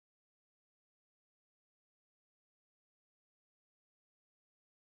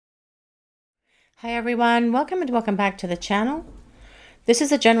Hi everyone, welcome and welcome back to the channel. This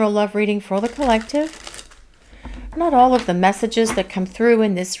is a general love reading for the collective. Not all of the messages that come through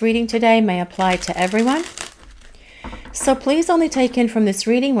in this reading today may apply to everyone. So please only take in from this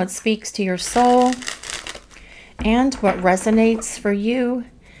reading what speaks to your soul and what resonates for you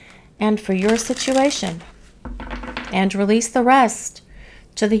and for your situation. And release the rest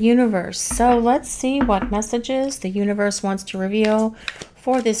to the universe. So let's see what messages the universe wants to reveal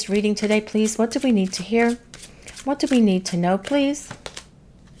for this reading today, please. What do we need to hear? What do we need to know, please?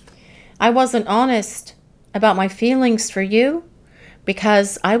 I wasn't honest about my feelings for you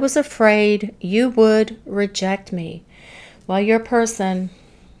because I was afraid you would reject me. Well, your person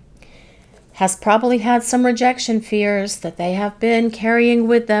has probably had some rejection fears that they have been carrying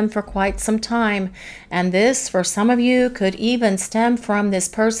with them for quite some time. And this, for some of you, could even stem from this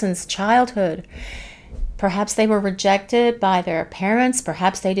person's childhood. Perhaps they were rejected by their parents.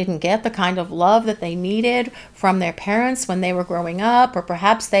 Perhaps they didn't get the kind of love that they needed from their parents when they were growing up. Or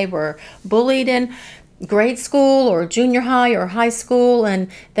perhaps they were bullied in grade school or junior high or high school.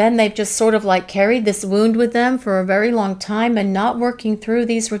 And then they've just sort of like carried this wound with them for a very long time. And not working through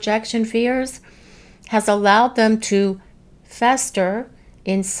these rejection fears has allowed them to fester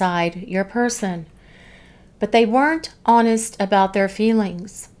inside your person. But they weren't honest about their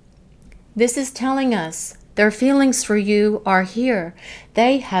feelings. This is telling us their feelings for you are here.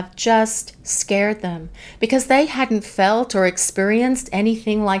 They have just scared them because they hadn't felt or experienced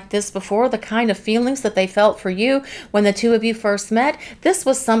anything like this before. The kind of feelings that they felt for you when the two of you first met, this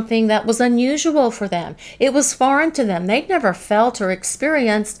was something that was unusual for them. It was foreign to them. They'd never felt or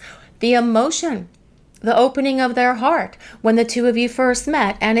experienced the emotion, the opening of their heart when the two of you first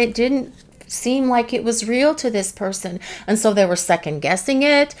met, and it didn't seem like it was real to this person. And so they were second guessing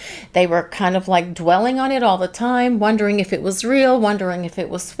it. They were kind of like dwelling on it all the time, wondering if it was real, wondering if it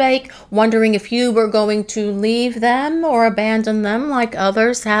was fake, wondering if you were going to leave them or abandon them like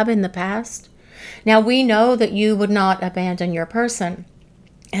others have in the past. Now we know that you would not abandon your person.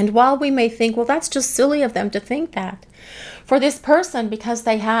 And while we may think, well, that's just silly of them to think that, for this person, because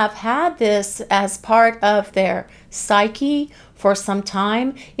they have had this as part of their psyche for some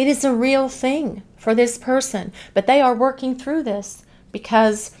time, it is a real thing for this person. But they are working through this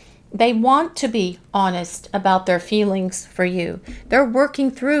because they want to be honest about their feelings for you. They're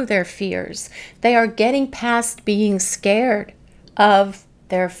working through their fears. They are getting past being scared of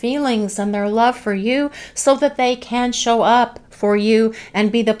their feelings and their love for you so that they can show up for you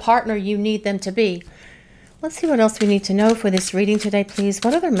and be the partner you need them to be. Let's see what else we need to know for this reading today, please.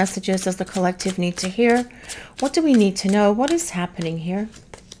 What other messages does the collective need to hear? What do we need to know? What is happening here?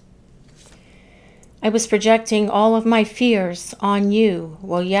 I was projecting all of my fears on you.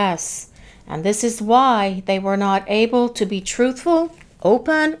 Well, yes. And this is why they were not able to be truthful,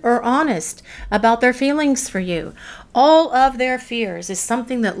 open, or honest about their feelings for you. All of their fears is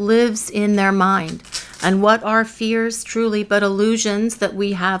something that lives in their mind. And what are fears truly but illusions that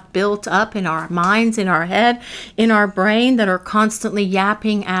we have built up in our minds, in our head, in our brain that are constantly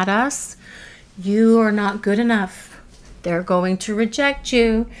yapping at us? You are not good enough. They're going to reject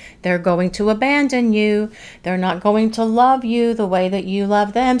you. They're going to abandon you. They're not going to love you the way that you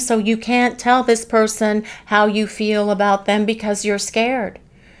love them. So you can't tell this person how you feel about them because you're scared.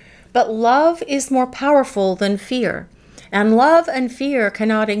 But love is more powerful than fear. And love and fear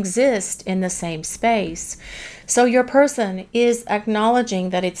cannot exist in the same space. So your person is acknowledging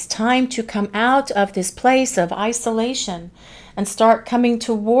that it's time to come out of this place of isolation and start coming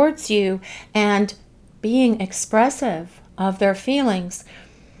towards you and being expressive of their feelings.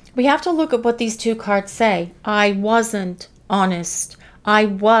 We have to look at what these two cards say. I wasn't honest. I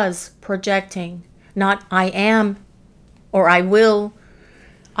was projecting. Not I am or I will.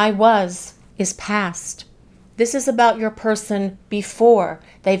 I was is past. This is about your person before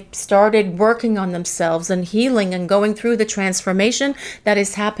they've started working on themselves and healing and going through the transformation that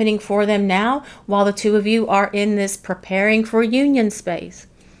is happening for them now while the two of you are in this preparing for union space.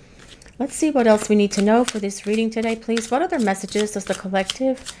 Let's see what else we need to know for this reading today, please. What other messages does the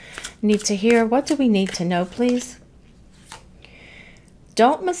collective need to hear? What do we need to know, please?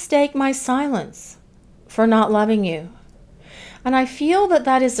 Don't mistake my silence for not loving you. And I feel that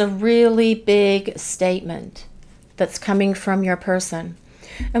that is a really big statement that's coming from your person.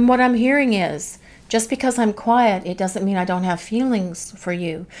 And what I'm hearing is, just because I'm quiet, it doesn't mean I don't have feelings for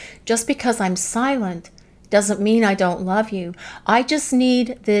you. Just because I'm silent doesn't mean I don't love you. I just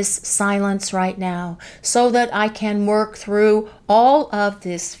need this silence right now so that I can work through all of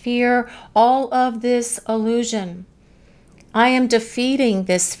this fear, all of this illusion. I am defeating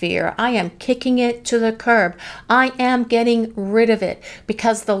this fear. I am kicking it to the curb. I am getting rid of it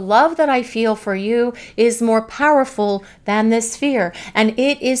because the love that I feel for you is more powerful than this fear. And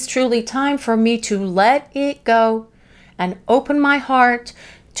it is truly time for me to let it go and open my heart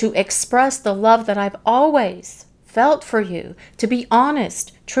to express the love that I've always felt for you, to be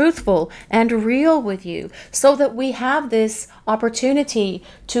honest, truthful, and real with you, so that we have this opportunity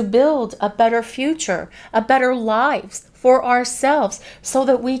to build a better future, a better lives for ourselves, so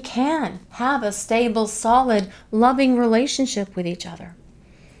that we can have a stable, solid, loving relationship with each other.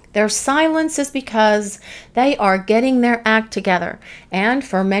 Their silence is because they are getting their act together. And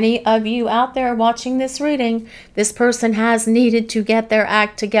for many of you out there watching this reading, this person has needed to get their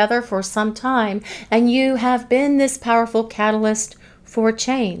act together for some time, and you have been this powerful catalyst for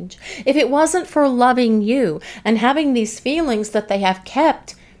change. If it wasn't for loving you and having these feelings that they have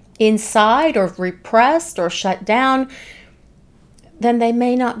kept inside or repressed or shut down, then they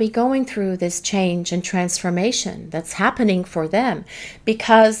may not be going through this change and transformation that's happening for them.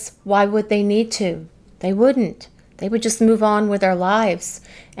 Because why would they need to? They wouldn't. They would just move on with their lives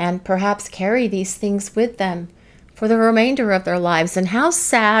and perhaps carry these things with them for the remainder of their lives. And how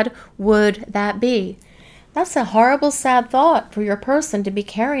sad would that be? That's a horrible, sad thought for your person, to be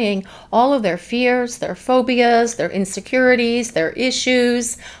carrying all of their fears, their phobias, their insecurities, their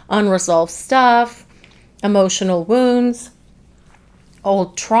issues, unresolved stuff, emotional wounds,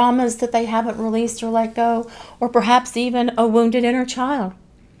 old traumas that they haven't released or let go, or perhaps even a wounded inner child.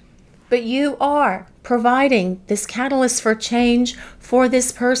 But you are providing this catalyst for change for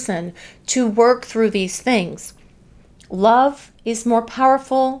this person to work through these things. Love is more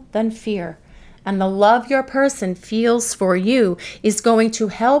powerful than fear, and the love your person feels for you is going to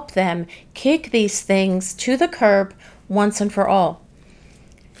help them kick these things to the curb once and for all.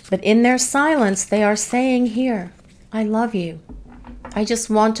 But in their silence, they are saying here, I love you. I just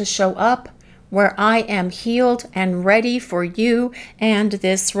want to show up where I am healed and ready for you and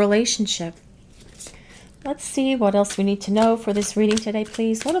this relationship. Let's see what else we need to know for this reading today,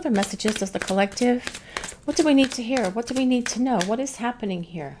 please. What other messages does the collective? What do we need to hear? What do we need to know? What is happening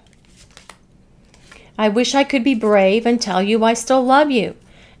here? I wish I could be brave and tell you I still love you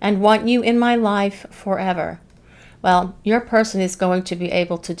and want you in my life forever. Well, your person is going to be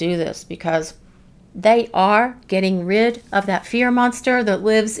able to do this because they are getting rid of that fear monster that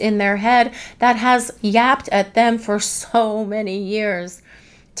lives in their head that has yapped at them for so many years,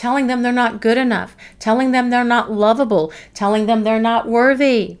 telling them they're not good enough, telling them they're not lovable, telling them they're not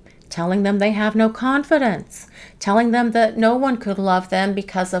worthy, telling them they have no confidence, telling them that no one could love them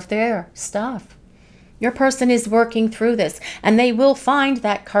because of their stuff. Your person is working through this, and they will find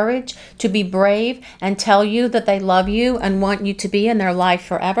that courage to be brave and tell you that they love you and want you to be in their life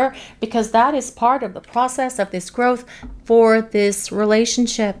forever, because that is part of the process of this growth for this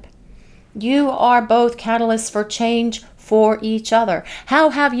relationship. You are both catalysts for change for each other.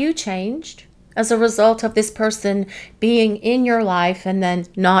 How have you changed as a result of this person being in your life and then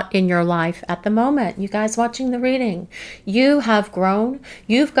not in your life at the moment? You guys watching the reading, you have grown.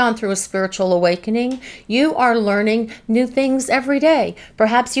 You've gone through a spiritual awakening. You are learning new things every day.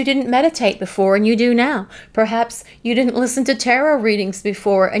 Perhaps you didn't meditate before and you do now. Perhaps you didn't listen to tarot readings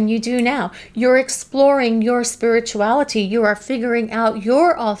before and you do now. You're exploring your spirituality. You are figuring out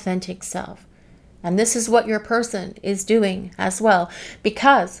your authentic self. And this is what your person is doing as well,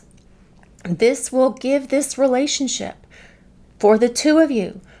 because this will give this relationship for the two of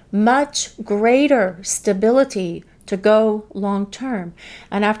you much greater stability to go long term.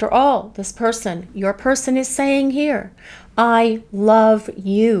 And after all, this person, your person, is saying here, I love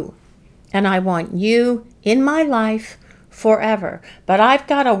you and I want you in my life forever. But I've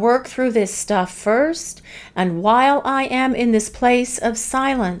got to work through this stuff first. And while I am in this place of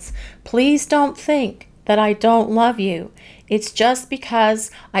silence, please don't think that I don't love you. It's just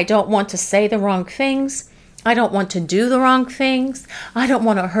because I don't want to say the wrong things. I don't want to do the wrong things. I don't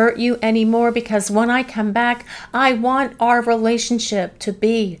want to hurt you anymore, because when I come back, I want our relationship to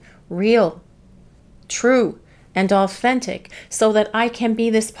be real, true, and authentic, so that I can be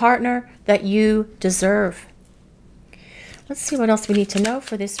this partner that you deserve. Let's see what else we need to know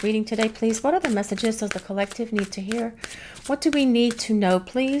for this reading today, please. What other messages does the collective need to hear? What do we need to know,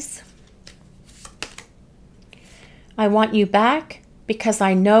 please? I want you back because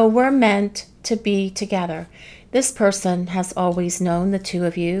I know we're meant to be together. This person has always known the two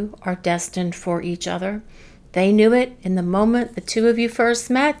of you are destined for each other. They knew it in the moment the two of you first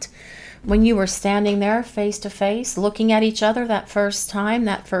met, when you were standing there face to face, looking at each other that first time,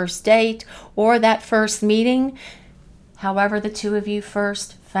 that first date, or that first meeting. However the two of you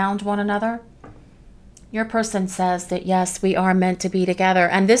first found one another. Your person says that, yes, we are meant to be together.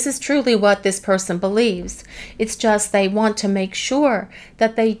 And this is truly what this person believes. It's just they want to make sure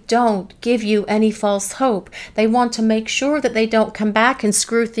that they don't give you any false hope. They want to make sure that they don't come back and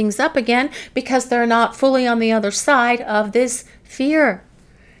screw things up again because they're not fully on the other side of this fear.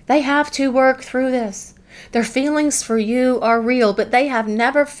 They have to work through this. Their feelings for you are real, but they have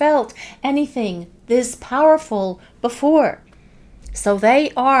never felt anything this powerful before. So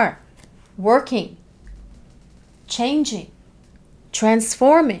they are working, changing,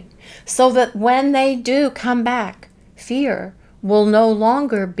 transforming, so that when they do come back, fear will no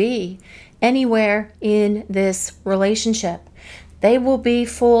longer be anywhere in this relationship. They will be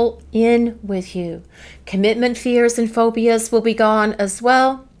full in with you. Commitment fears and phobias will be gone as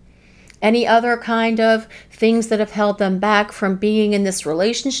well. Any other kind of things that have held them back from being in this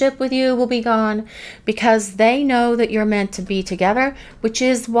relationship with you will be gone, because they know that you're meant to be together, which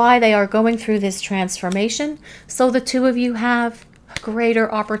is why they are going through this transformation. So the two of you have a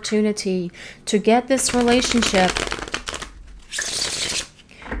greater opportunity to get this relationship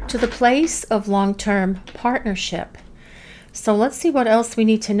to the place of long-term partnership. So let's see what else we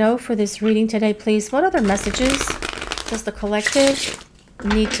need to know for this reading today, please. What other messages does the collective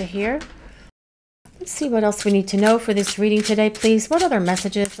need to hear? Let's see what else we need to know for this reading today, please. What other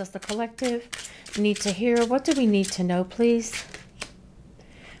messages does the collective need to hear? What do we need to know, please?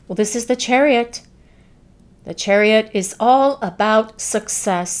 Well, this is the Chariot. The Chariot is all about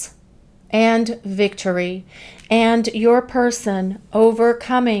success and victory, and your person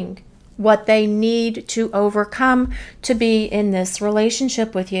overcoming what they need to overcome to be in this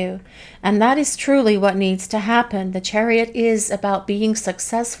relationship with you. And that is truly what needs to happen. The Chariot is about being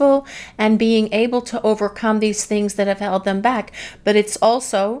successful and being able to overcome these things that have held them back. But it's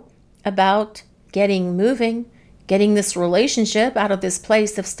also about getting moving, getting this relationship out of this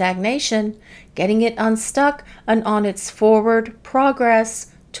place of stagnation, getting it unstuck and on its forward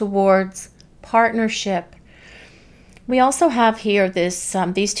progress towards partnership. We also have here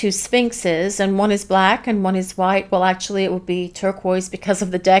these two sphinxes, and one is black and one is white. Well, actually, it would be turquoise because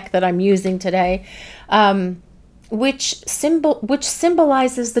of the deck that I'm using today, which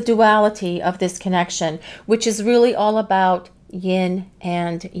symbolizes the duality of this connection, which is really all about yin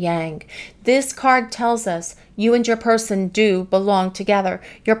and yang. This card tells us you and your person do belong together.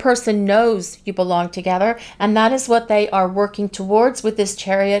 Your person knows you belong together, and that is what they are working towards with this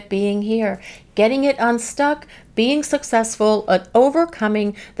Chariot being here. Getting it unstuck, being successful at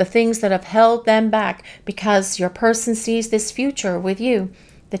overcoming the things that have held them back, because your person sees this future with you.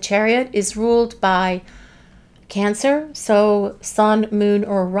 The Chariot is ruled by Cancer, so sun, moon,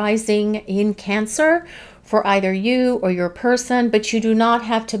 or rising in Cancer for either you or your person, but you do not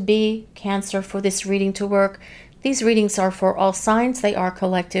have to be Cancer for this reading to work. These readings are for all signs. They are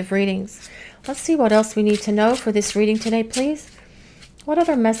collective readings. Let's see what else we need to know for this reading today, please. What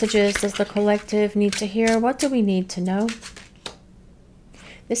other messages does the collective need to hear? What do we need to know?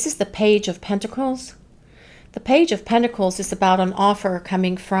 This is the Page of Pentacles. The Page of Pentacles is about an offer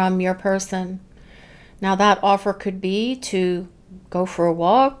coming from your person. Now, that offer could be to go for a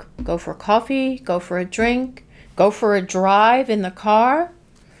walk, go for coffee, go for a drink, go for a drive in the car,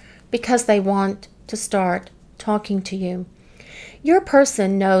 because they want to start talking to you. Your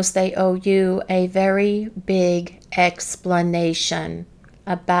person knows they owe you a very big explanation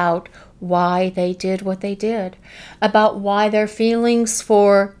about why they did what they did, about why their feelings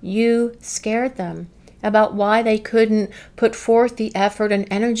for you scared them, about why they couldn't put forth the effort and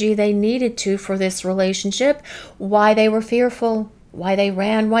energy they needed to for this relationship, why they were fearful, why they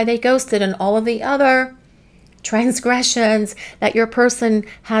ran, why they ghosted, and all of the other transgressions that your person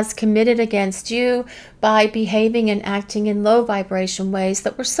has committed against you by behaving and acting in low vibration ways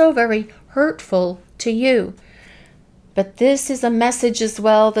that were so very hurtful to you. But this is a message as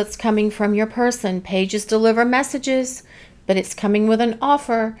well that's coming from your person. Pages deliver messages, but it's coming with an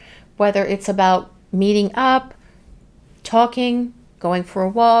offer, whether it's about meeting up, talking, going for a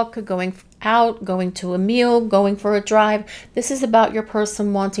walk, going out, going to a meal, going for a drive. This is about your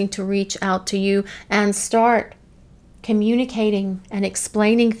person wanting to reach out to you and start communicating and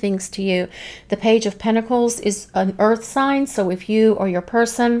explaining things to you. The Page of Pentacles is an earth sign, so if you or your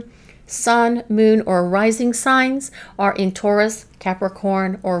person, sun, moon, or rising signs are in Taurus,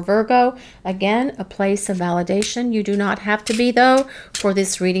 Capricorn, or Virgo, again, a place of validation. You do not have to be, though, for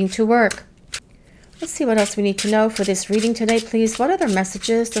this reading to work. Let's see what else we need to know for this reading today, please. What other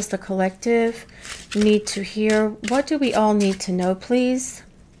messages does the collective need to hear? What do we all need to know, please?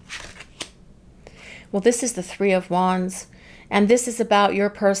 Well, this is the Three of Wands, and this is about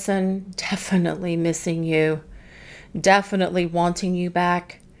your person definitely missing you, definitely wanting you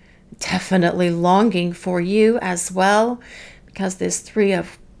back, Definitely longing for you as well, because this Three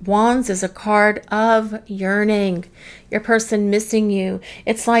of Wands is a card of yearning. Your person missing you.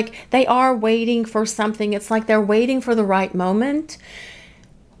 It's like they are waiting for something. It's like they're waiting for the right moment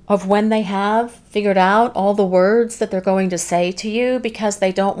of when they have figured out all the words that they're going to say to you, because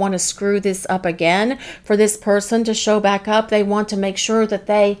they don't want to screw this up again. For this person to show back up, they want to make sure that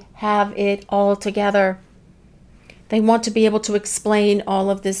they have it all together. They want to be able to explain all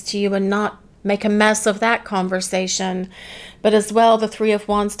of this to you and not make a mess of that conversation. But as well, the Three of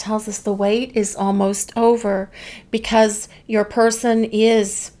Wands tells us the wait is almost over, because your person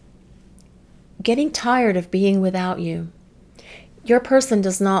is getting tired of being without you. Your person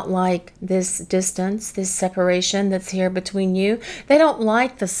does not like this distance, this separation that's here between you. They don't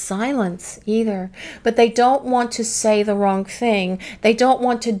like the silence either, but they don't want to say the wrong thing. They don't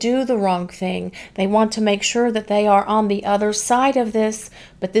want to do the wrong thing. They want to make sure that they are on the other side of this,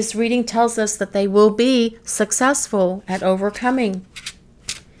 but this reading tells us that they will be successful at overcoming.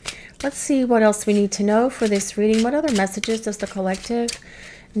 Let's see what else we need to know for this reading. What other messages does the collective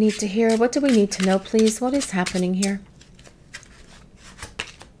need to hear? What do we need to know, please? What is happening here?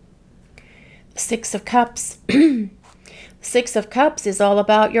 Six of Cups. Six of Cups is all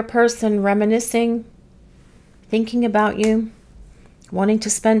about your person reminiscing, thinking about you, wanting to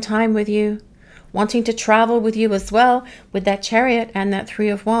spend time with you, wanting to travel with you as well, with that Chariot and that Three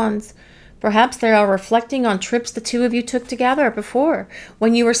of Wands. Perhaps they are reflecting on trips the two of you took together before,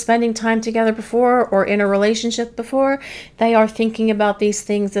 when you were spending time together before, or in a relationship before. They are thinking about these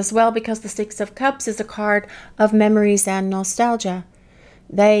things as well, because the Six of Cups is a card of memories and nostalgia.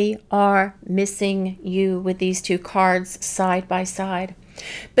 They are missing you with these two cards side by side.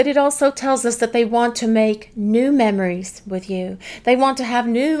 But it also tells us that they want to make new memories with you. They want to have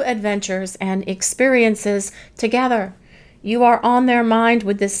new adventures and experiences together. You are on their mind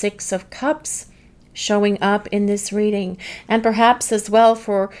with the Six of Cups showing up in this reading. And perhaps as well,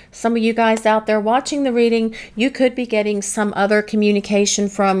 for some of you guys out there watching the reading, you could be getting some other communication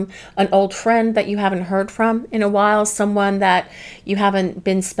from an old friend that you haven't heard from in a while, someone that you haven't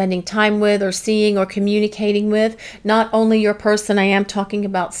been spending time with or seeing or communicating with. Not only your person, I am talking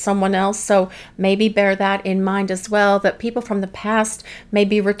about someone else, so maybe bear that in mind as well, that people from the past may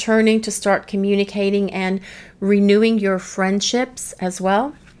be returning to start communicating and renewing your friendships as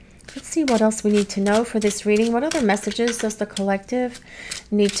well. Let's see what else we need to know for this reading. What other messages does the collective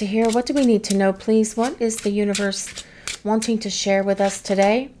need to hear? What do we need to know, please? What is the universe wanting to share with us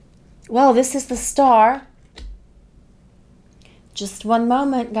today? Well, this is the Star. Just one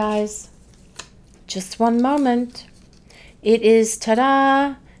moment, guys. Just one moment. It is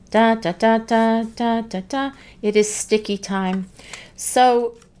ta-da, da, da, da, da, da, da, da. It is sticky time.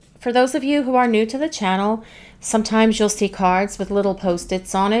 So for those of you who are new to the channel, sometimes you'll see cards with little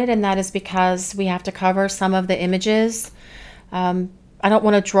post-its on it, and that is because we have to cover some of the images. I don't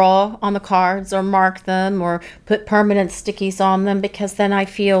want to draw on the cards or mark them or put permanent stickies on them, because then I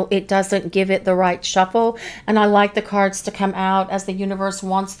feel it doesn't give it the right shuffle. And I like the cards to come out as the universe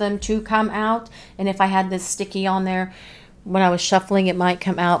wants them to come out. And if I had this sticky on there when I was shuffling, it might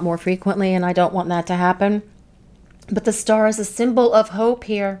come out more frequently, and I don't want that to happen. But the Star is a symbol of hope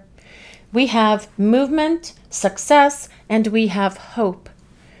here. We have movement, success, and we have hope.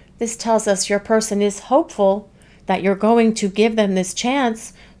 This tells us your person is hopeful that you're going to give them this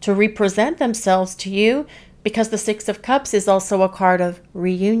chance to represent themselves to you, because the Six of Cups is also a card of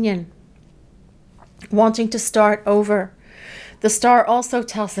reunion, wanting to start over. The Star also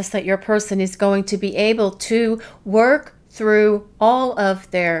tells us that your person is going to be able to work through all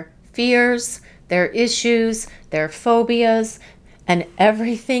of their fears, their issues, their phobias, and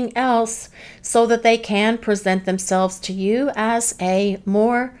everything else, so that they can present themselves to you as a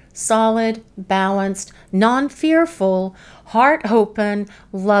more solid, balanced, non-fearful, heart-open,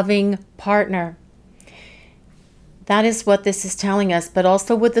 loving partner. That is what this is telling us. But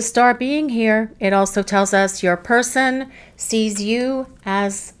also with the Star being here, it also tells us your person sees you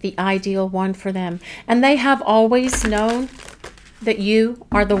as the ideal one for them. And they have always known that you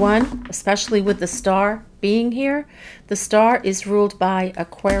are the one, especially with the Star being here. The Star is ruled by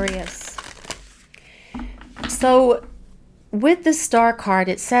Aquarius. So with the Star card,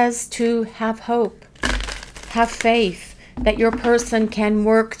 it says to have hope, have faith that your person can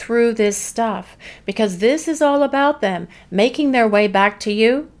work through this stuff, because this is all about them making their way back to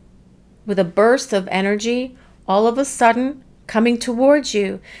you with a burst of energy, all of a sudden coming towards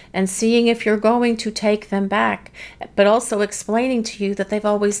you and seeing if you're going to take them back, but also explaining to you that they've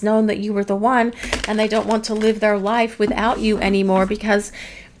always known that you were the one, and they don't want to live their life without you anymore, because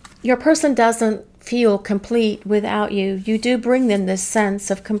your person doesn't feel complete without you. You do bring them this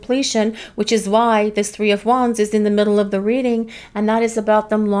sense of completion, which is why this Three of Wands is in the middle of the reading, and that is about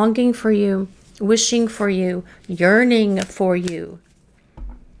them longing for you, wishing for you, yearning for you.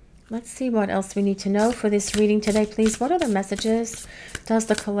 Let's see what else we need to know for this reading today, please. What other messages does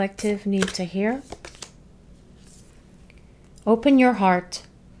the collective need to hear? Open your heart.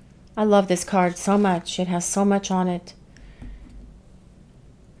 I love this card so much. It has so much on it.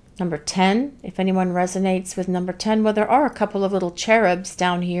 Number 10, if anyone resonates with number 10, well, there are a couple of little cherubs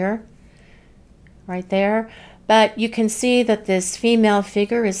down here, right there. But you can see that this female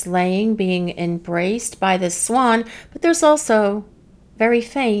figure is laying, being embraced by this swan, but there's also, very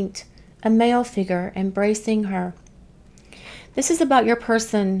faint, a male figure embracing her. This is about your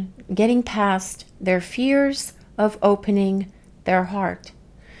person getting past their fears of opening their heart.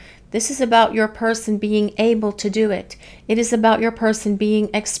 This is about your person being able to do it. It is about your person being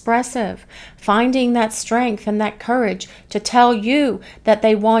expressive, finding that strength and that courage to tell you that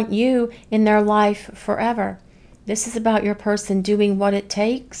they want you in their life forever. This is about your person doing what it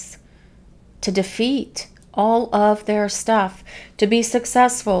takes to defeat all of their stuff, to be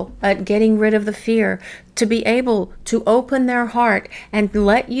successful at getting rid of the fear, to be able to open their heart and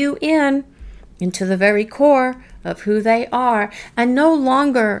let you in into the very core of who they are, and no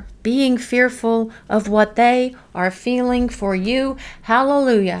longer being fearful of what they are feeling for you.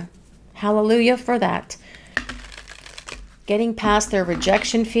 Hallelujah. Hallelujah for that. Getting past their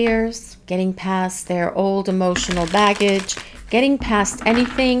rejection fears, getting past their old emotional baggage, getting past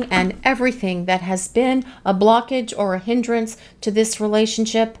anything and everything that has been a blockage or a hindrance to this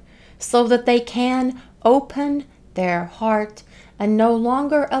relationship, so that they can open their heart and no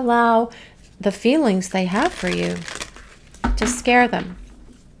longer allow the feelings they have for you to scare them.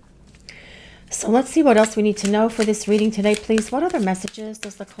 So let's see what else we need to know for this reading today, please. What other messages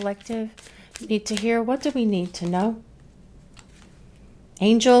does the collective need to hear? What do we need to know?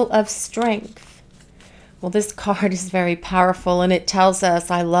 Angel of Strength. Well, this card is very powerful, and it tells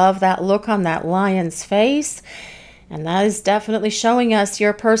us, I love that look on that lion's face, and that is definitely showing us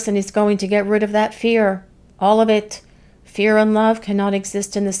your person is going to get rid of that fear, all of it. Fear and love cannot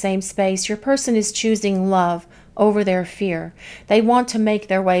exist in the same space. Your person is choosing love over their fear. They want to make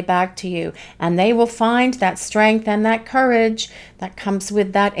their way back to you, and they will find that strength and that courage that comes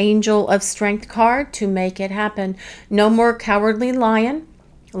with that Angel of Strength card to make it happen. No more cowardly lion,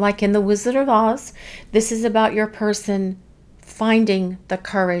 like in the Wizard of Oz. This is about your person finding the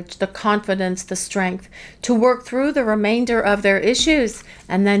courage, the confidence, the strength to work through the remainder of their issues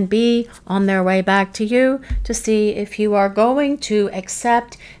and then be on their way back to you to see if you are going to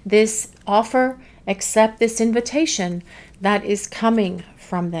accept this offer, accept this invitation that is coming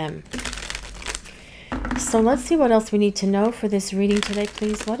from them. So let's see what else we need to know for this reading today,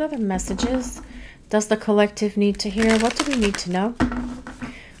 please. What other messages does the collective need to hear? What do we need to know?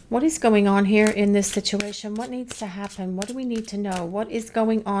 What is going on here in this situation? What needs to happen? What do we need to know? What is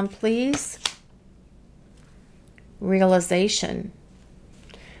going on, please? Realization.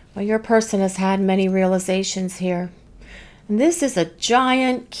 Well, your person has had many realizations here. And this is a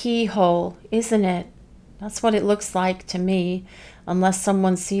giant keyhole, isn't it? That's what it looks like to me, unless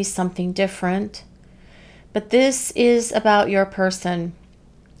someone sees something different. But this is about your person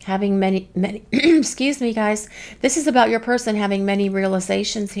having many, excuse me, guys. This is about your person having many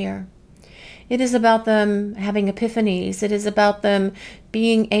realizations here. It is about them having epiphanies. It is about them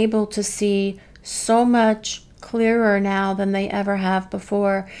being able to see so much clearer now than they ever have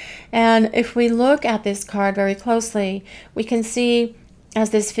before. And if we look at this card very closely, we can see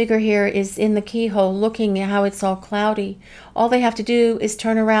as this figure here is in the keyhole looking at how it's all cloudy. All they have to do is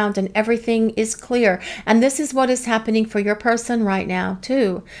turn around and everything is clear. And this is what is happening for your person right now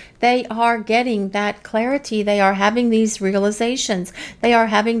too. They are getting that clarity. They are having these realizations. They are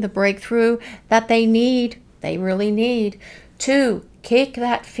having the breakthrough that they need, they really need, to kick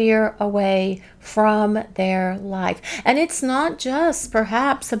that fear away from their life. And it's not just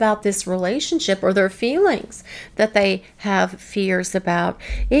perhaps about this relationship or their feelings that they have fears about.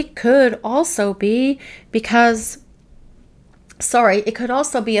 It could also be because, it could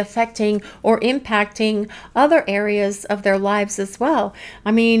also be affecting or impacting other areas of their lives as well.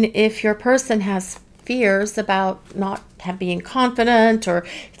 I mean, if your person has fears about not being confident or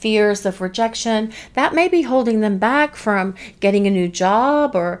fears of rejection, that may be holding them back from getting a new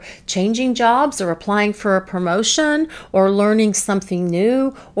job or changing jobs or applying for a promotion or learning something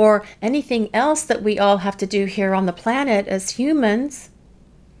new or anything else that we all have to do here on the planet as humans.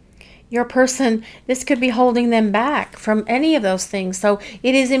 Your person, this could be holding them back from any of those things. So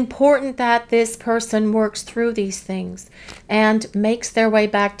it is important that this person works through these things and makes their way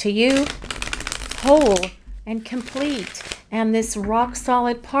back to you. whole and complete and this rock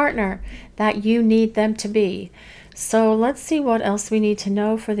solid partner that you need them to be. So let's see what else we need to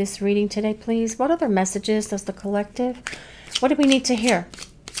know for this reading today, please. What other messages does the collective? What do we need to hear?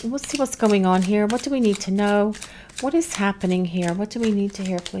 Let's see what's going on here. What do we need to know? What is happening here? What do we need to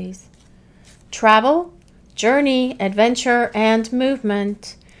hear, please? Travel, journey, adventure, and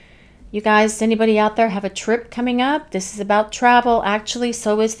movement. You guys, anybody out there have a trip coming up? This is about travel. Actually,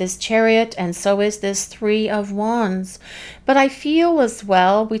 so is this Chariot, and so is this Three of Wands. But I feel as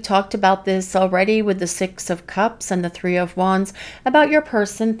well, we talked about this already with the Six of Cups and the Three of Wands, about your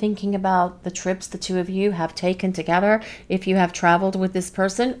person thinking about the trips the two of you have taken together, if you have traveled with this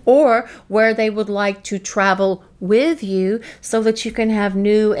person, or where they would like to travel with you so that you can have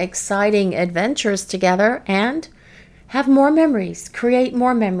new, exciting adventures together and have more memories, create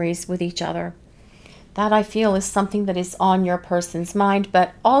more memories with each other. That I feel is something that is on your person's mind.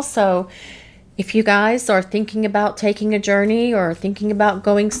 But also, if you guys are thinking about taking a journey or thinking about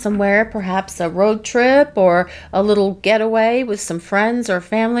going somewhere, perhaps a road trip or a little getaway with some friends or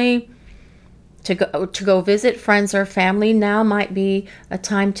family, to go visit friends or family, now might be a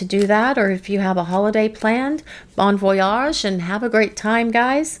time to do that. Or if you have a holiday planned, bon voyage and have a great time,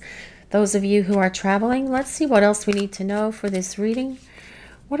 guys. Those of you who are traveling, let's see what else we need to know for this reading.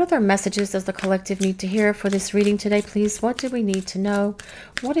 What other messages does the collective need to hear for this reading today, please? What do we need to know?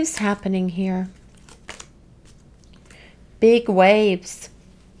 What is happening here? Big waves,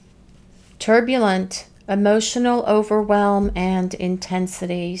 turbulent, emotional overwhelm, and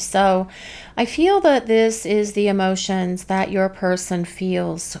intensity. So I feel that this is the emotions that your person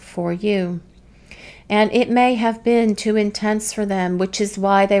feels for you. And it may have been too intense for them, which is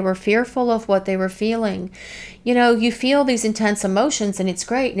why they were fearful of what they were feeling. You know, you feel these intense emotions and it's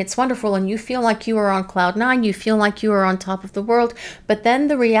great and it's wonderful and you feel like you are on cloud nine, you feel like you are on top of the world, but then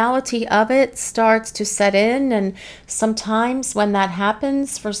the reality of it starts to set in, and sometimes when that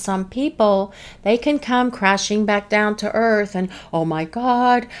happens for some people, they can come crashing back down to earth and, oh my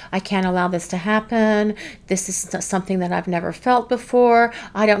God, I can't allow this to happen. This is something that I've never felt before.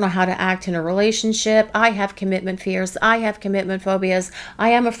 I don't know how to act in a relationship. I have commitment fears. I have commitment phobias. I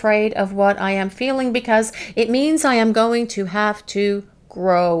am afraid of what I am feeling because it means I am going to have to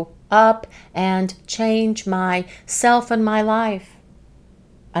grow up and change myself and my life.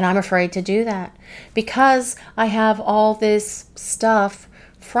 And I'm afraid to do that because I have all this stuff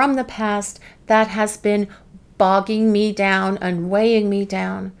from the past that has been bogging me down and weighing me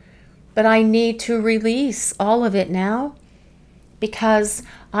down. But I need to release all of it now, because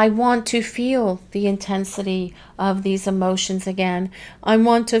I want to feel the intensity of these emotions again. I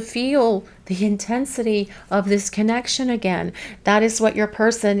want to feel the intensity of this connection again. That is what your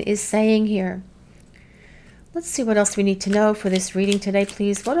person is saying here. Let's see what else we need to know for this reading today,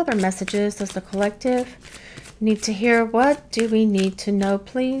 please. What other messages does the collective need to hear? What do we need to know,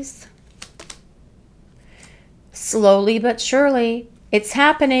 please? Slowly but surely, it's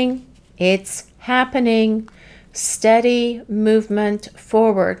happening. It's happening. Steady movement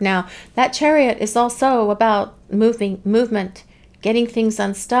forward. Now, that Chariot is also about movement, getting things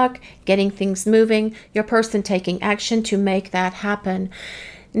unstuck, getting things moving, your person taking action to make that happen.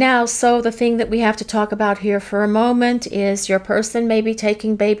 Now, so the thing that we have to talk about here for a moment is your person may be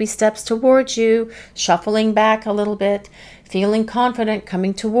taking baby steps towards you, shuffling back a little bit, feeling confident,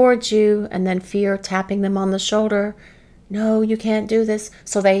 coming towards you, and then fear tapping them on the shoulder. No, you can't do this.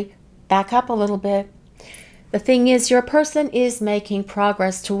 So they back up a little bit. The thing is, your person is making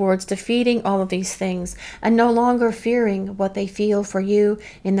progress towards defeating all of these things and no longer fearing what they feel for you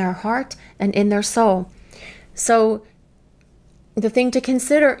in their heart and in their soul. So the thing to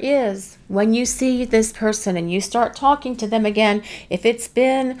consider is when you see this person and you start talking to them again, if it's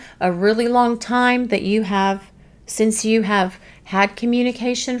been a really long time that since you have had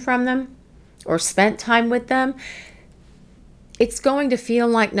communication from them or spent time with them, it's going to feel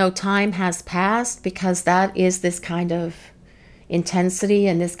like no time has passed, because that is this kind of intensity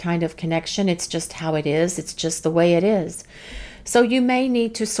and this kind of connection. It's just how it is. It's just the way it is. So you may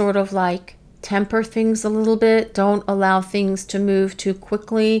need to sort of like temper things a little bit. Don't allow things to move too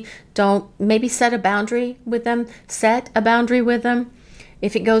quickly. Maybe set a boundary with them. Set a boundary with them.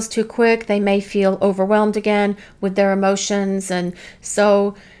 If it goes too quick, they may feel overwhelmed again with their emotions. And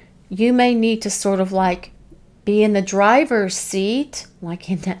so you may need to sort of like be in the driver's seat, like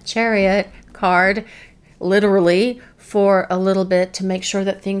in that Chariot card, literally, for a little bit to make sure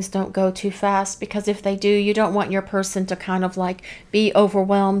that things don't go too fast. Because if they do, you don't want your person to kind of like be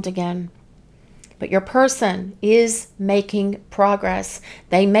overwhelmed again. But your person is making progress.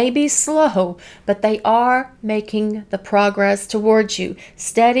 They may be slow, but they are making the progress towards you.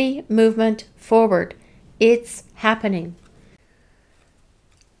 Steady movement forward. It's happening.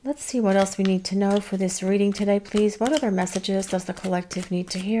 Let's see what else we need to know for this reading today, please. What other messages does the collective need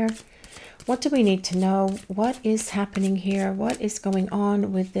to hear? What do we need to know? What is happening here? What is going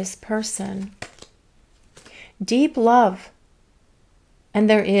on with this person? Deep love. And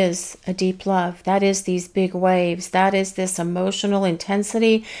there is a deep love. That is these big waves. That is this emotional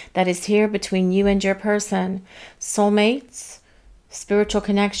intensity that is here between you and your person. Soulmates, spiritual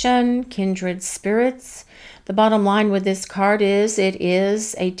connection, kindred spirits. The bottom line with this card is it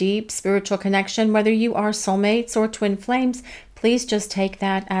is a deep spiritual connection. Whether you are soulmates or twin flames, please just take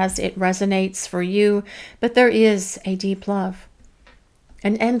that as it resonates for you. But there is a deep love,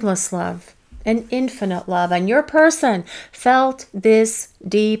 an endless love, an infinite love. And your person felt this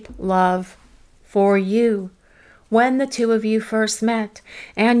deep love for you when the two of you first met.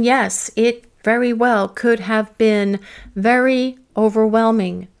 And yes, it very well could have been very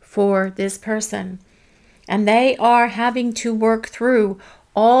overwhelming for this person. And they are having to work through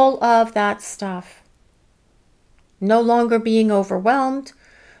all of that stuff. No longer being overwhelmed,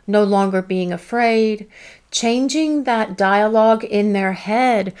 no longer being afraid, changing that dialogue in their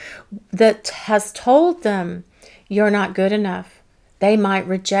head that has told them you're not good enough. They might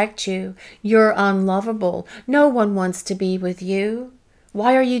reject you. You're unlovable. No one wants to be with you.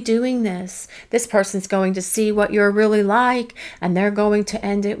 Why are you doing this? This person's going to see what you're really like, and they're going to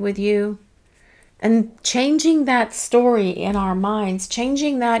end it with you. And changing that story in our minds,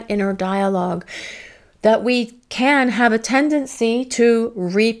 changing that inner dialogue, that we can have a tendency to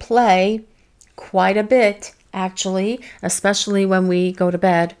replay quite a bit, actually, especially when we go to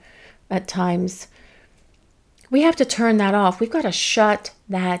bed at times. We have to turn that off. We've got to shut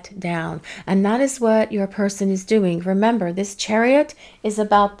that down. And that is what your person is doing. Remember, this Chariot is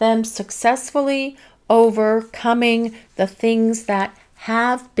about them successfully overcoming the things that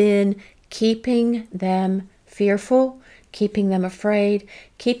have been keeping them fearful, keeping them afraid,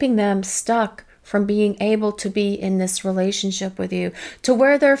 keeping them stuck from being able to be in this relationship with you, to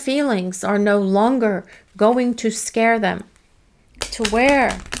where their feelings are no longer going to scare them, to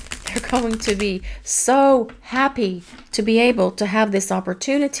where they're going to be so happy to be able to have this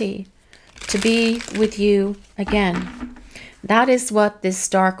opportunity to be with you again. That is what this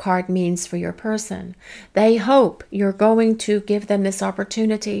Star card means for your person. They hope you're going to give them this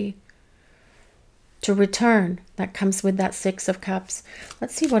opportunity to return. That comes with that Six of Cups.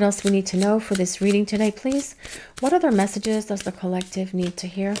 Let's see what else we need to know for this reading today, please. What other messages does the collective need to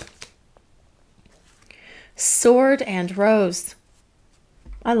hear? Sword and Rose.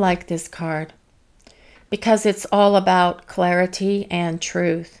 I like this card because it's all about clarity and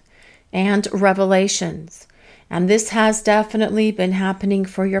truth and revelations. And this has definitely been happening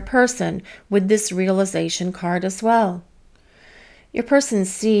for your person with this realization card as well. Your person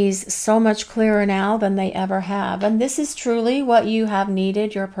sees so much clearer now than they ever have. And this is truly what you have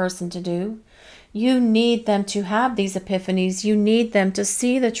needed your person to do. You need them to have these epiphanies. You need them to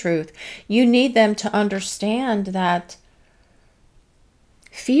see the truth. You need them to understand that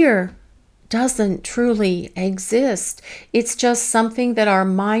fear doesn't truly exist. It's just something that our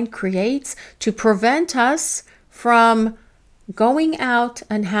mind creates to prevent us from going out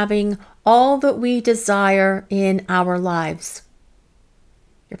and having all that we desire in our lives.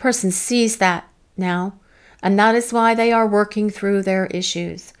 Your person sees that now, and that is why they are working through their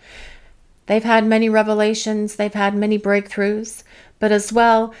issues. They've had many revelations, they've had many breakthroughs, but as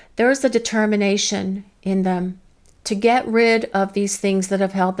well, there's a determination in them to get rid of these things that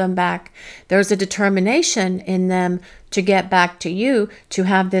have held them back. There's a determination in them to get back to you, to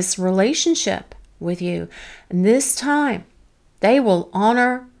have this relationship with you. And this time, they will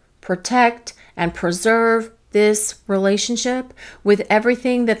honor, protect, and preserve this relationship with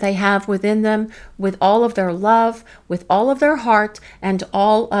everything that they have within them, with all of their love, with all of their heart, and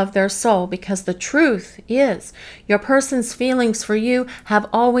all of their soul. Because the truth is, your person's feelings for you have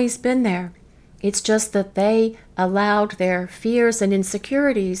always been there. It's just that they allowed their fears and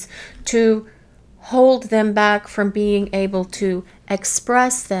insecurities to hold them back from being able to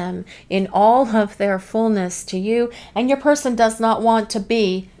express them in all of their fullness to you. And your person does not want to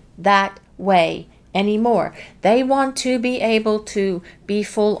be that way anymore. They want to be able to be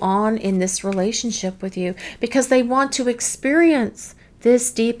full on in this relationship with you because they want to experience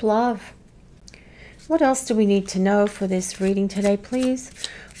this deep love. What else do we need to know for this reading today, please?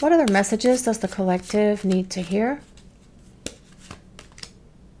 What other messages does the collective need to hear?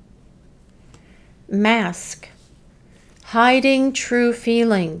 Mask. Hiding true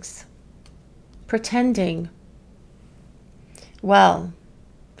feelings. Pretending. Well,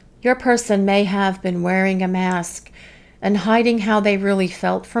 your person may have been wearing a mask and hiding how they really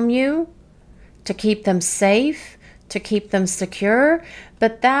felt from you to keep them safe, to keep them secure.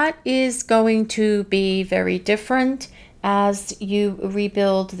 But that is going to be very different as you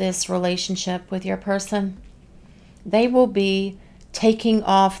rebuild this relationship with your person. They will be taking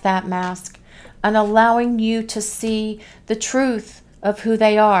off that mask and allowing you to see the truth of who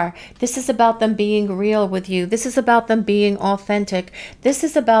they are. This is about them being real with you. This is about them being authentic. This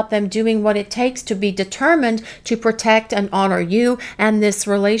is about them doing what it takes to be determined to protect and honor you and this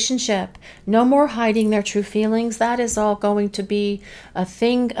relationship. No more hiding their true feelings. That is all going to be a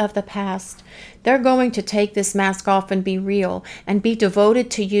thing of the past. They're going to take this mask off and be real and be devoted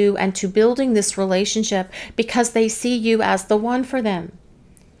to you and to building this relationship because they see you as the one for them.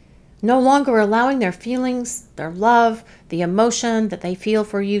 No longer allowing their feelings, their love, the emotion that they feel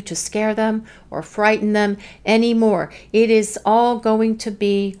for you to scare them or frighten them anymore. It is all going to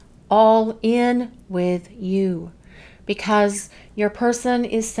be all in with you because your person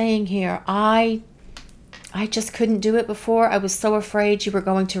is saying here, I just couldn't do it before. I was so afraid you were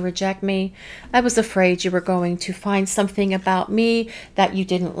going to reject me. I was afraid you were going to find something about me that you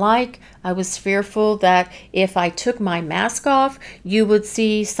didn't like. I was fearful that if I took my mask off, you would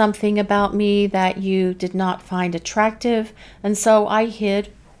see something about me that you did not find attractive. And so I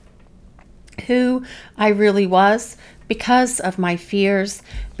hid who I really was because of my fears,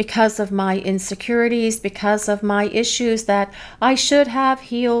 because of my insecurities, because of my issues that I should have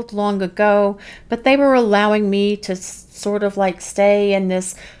healed long ago, but they were allowing me to sort of like stay in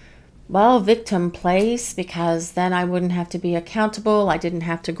this, well, victim place, because then I wouldn't have to be accountable. I didn't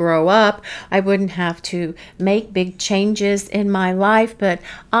have to grow up. I wouldn't have to make big changes in my life, but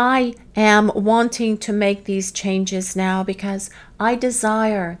I am wanting to make these changes now because I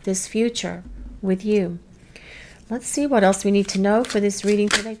desire this future with you. Let's see what else we need to know for this reading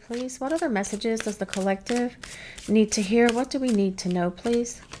today, please. What other messages does the collective need to hear? What do we need to know,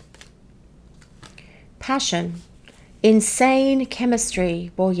 please? Passion. Insane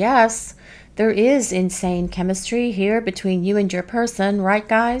chemistry. Well, yes, there is insane chemistry here between you and your person, right,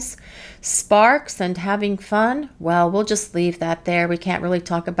 guys? Sparks and having fun. Well, we'll just leave that there. We can't really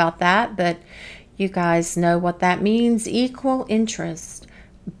talk about that, but you guys know what that means. Equal interest.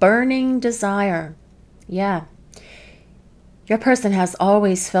 Burning desire. Yeah. Your person has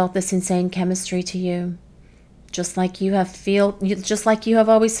always felt this insane chemistry to you, just like you have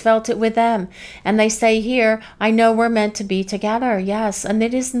always felt it with them. And they say here, I know we're meant to be together. Yes, and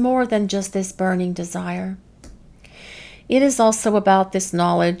it is more than just this burning desire. It is also about this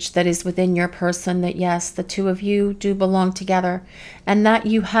knowledge that is within your person that yes, the two of you do belong together and that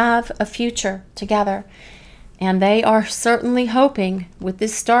you have a future together. And they are certainly hoping, with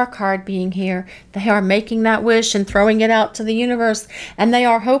this star card being here, they are making that wish and throwing it out to the universe. And they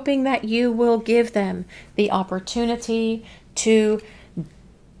are hoping that you will give them the opportunity to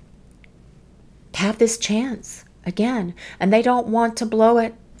have this chance again. And they don't want to blow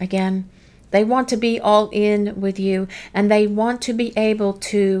it again. They want to be all in with you. And they want to be able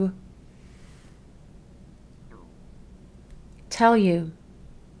to tell you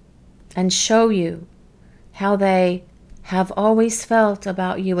and show you how they have always felt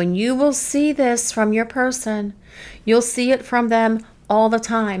about you. And you will see this from your person. You'll see it from them all the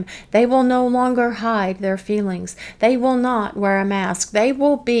time. They will no longer hide their feelings. They will not wear a mask. They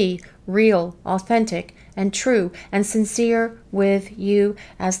will be real, authentic, and true and sincere with you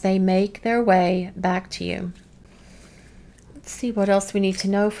as they make their way back to you. Let's see what else we need to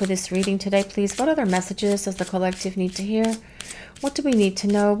know for this reading today, please. What other messages does the collective need to hear? What do we need to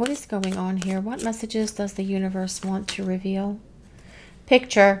know? What is going on here? What messages does the universe want to reveal?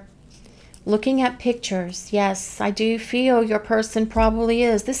 Picture. Looking at pictures. Yes, I do feel your person probably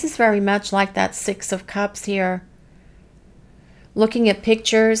is. This is very much like that Six of Cups here. Looking at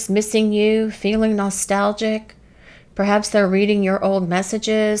pictures, missing you, feeling nostalgic. Perhaps they're reading your old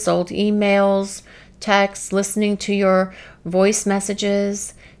messages, old emails, texts, listening to your voice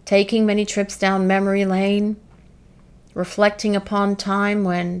messages, taking many trips down memory lane, reflecting upon time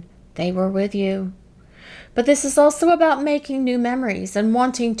when they were with you. But this is also about making new memories and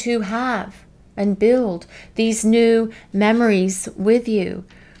wanting to have and build these new memories with you,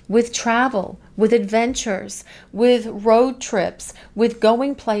 with travel, with adventures, with road trips, with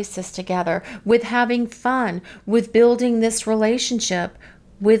going places together, with having fun, with building this relationship,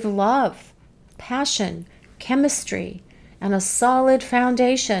 with love, passion, chemistry, and a solid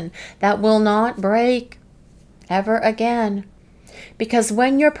foundation that will not break ever again. Because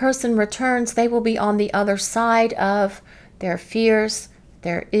when your person returns, they will be on the other side of their fears,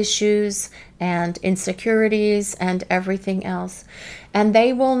 their issues, and insecurities, and everything else. And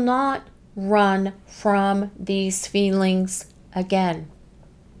they will not run from these feelings again.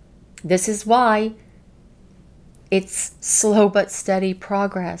 This is why it's slow but steady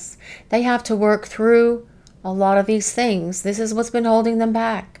progress. They have to work through a lot of these things. This is what's been holding them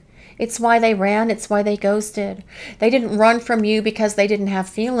back. It's why they ran. It's why they ghosted. They didn't run from you because they didn't have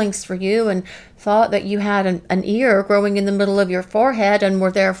feelings for you and thought that you had an ear growing in the middle of your forehead and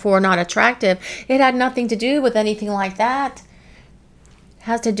were therefore not attractive. It had nothing to do with anything like that. It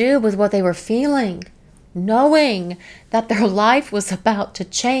has to do with what they were feeling, knowing that their life was about to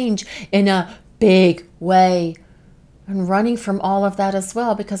change in a big way, and running from all of that as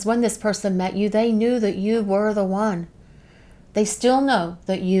well, because when this person met you, they knew that you were the one. They still know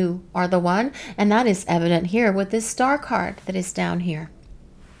that you are the one, and that is evident here with this star card that is down here.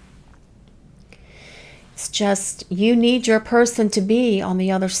 It's just, you need your person to be on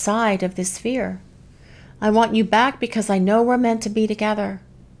the other side of this fear. I want you back because I know we're meant to be together.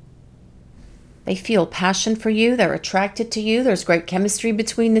 They feel passion for you. They're attracted to you. There's great chemistry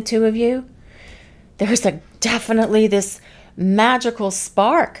between the two of you. There's definitely this magical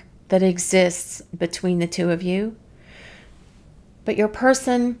spark that exists between the two of you. But your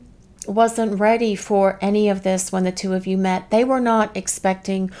person wasn't ready for any of this when the two of you met. They were not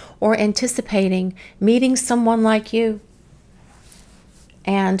expecting or anticipating meeting someone like you.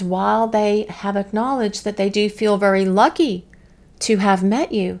 And while they have acknowledged that they do feel very lucky to have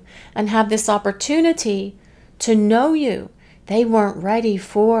met you and have this opportunity to know you, they weren't ready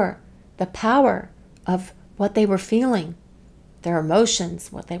for the power of what they were feeling. Their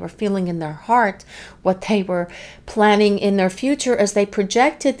emotions, what they were feeling in their heart, what they were planning in their future as they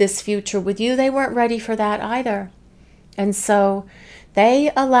projected this future with you. They weren't ready for that either. And so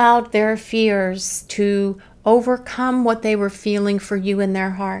they allowed their fears to overcome what they were feeling for you in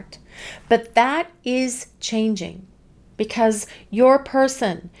their heart. But that is changing because your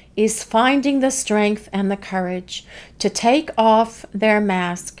person is finding the strength and the courage to take off their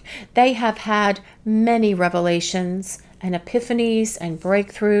mask. They have had many revelations and epiphanies and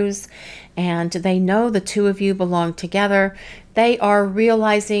breakthroughs, and they know the two of you belong together. They are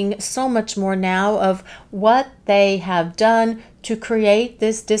realizing so much more now of what they have done to create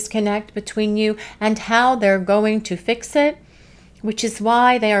this disconnect between you and how they're going to fix it, which is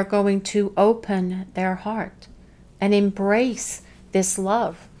why they are going to open their heart and embrace this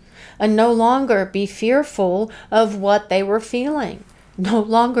love and no longer be fearful of what they were feeling, no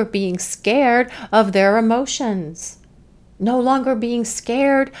longer being scared of their emotions, no longer being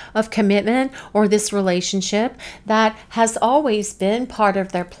scared of commitment or this relationship that has always been part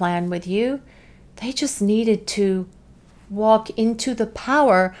of their plan with you. They just needed to walk into the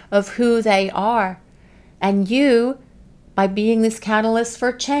power of who they are. And you, by being this catalyst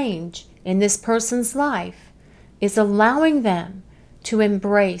for change in this person's life, is allowing them to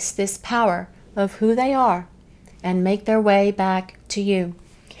embrace this power of who they are and make their way back to you.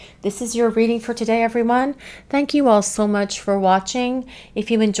 This is your reading for today, everyone. Thank you all so much for watching. If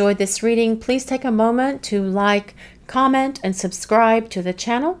you enjoyed this reading, please take a moment to like, comment, and subscribe to the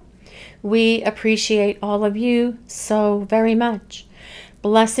channel. We appreciate all of you so very much.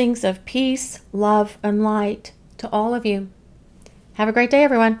 Blessings of peace, love, and light to all of you. Have a great day,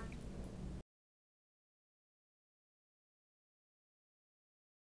 everyone.